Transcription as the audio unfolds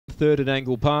third at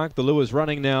Angle Park. The lures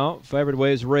running now. Favourite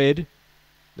wears red.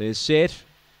 They're set.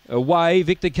 Away,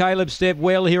 Victor Caleb stepped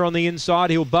well here on the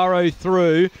inside. He'll burrow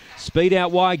through. Speed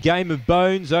out wide, Game of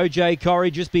Bones. OJ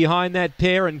Corrie just behind that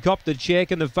pair and copped the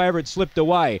check, and the favourite slipped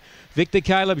away. Victor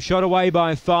Caleb shot away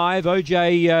by 5.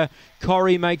 OJ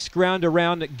Corrie makes ground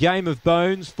around Game of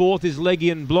Bones. Fourth is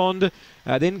Legion Blonde.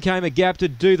 Then came a gap to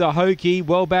Do the Hokey.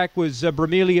 Well back was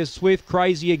Bramelia Swift,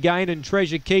 Crazy Again, and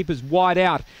Treasure Keepers wide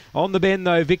out. On the bend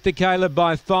though, Victor Caleb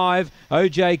by 5.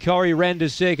 OJ Corrie ran to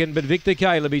second, but Victor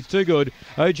Caleb, he's too good.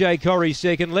 OJ Corrie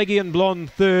second. Legion Blonde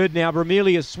third. Now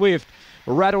Bramelia Swift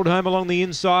rattled home along the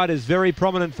inside is very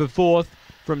prominent for fourth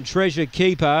from Treasure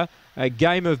Keeper. A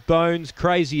Game of Bones,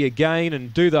 Crazy Again,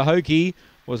 and Do the Hokey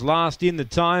was last in. The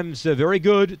time's very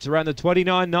good. It's around the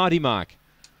 29.90 mark.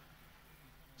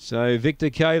 So Victor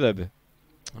Caleb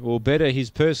will better his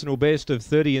personal best of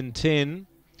 30 and 10.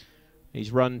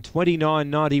 He's run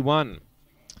 29.91.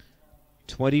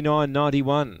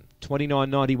 29.91.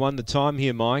 29.91 the time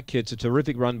here, Mike. It's a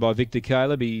terrific run by Victor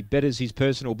Caleb. He betters his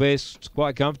personal best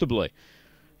quite comfortably.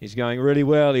 He's going really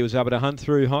well. He was able to hunt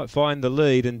through, find the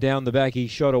lead, and down the back he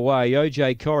shot away.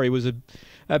 OJ Corrie was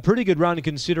a pretty good run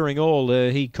considering all.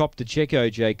 He copped the check,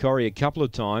 OJ Corrie, a couple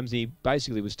of times. He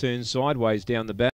basically was turned sideways down the back.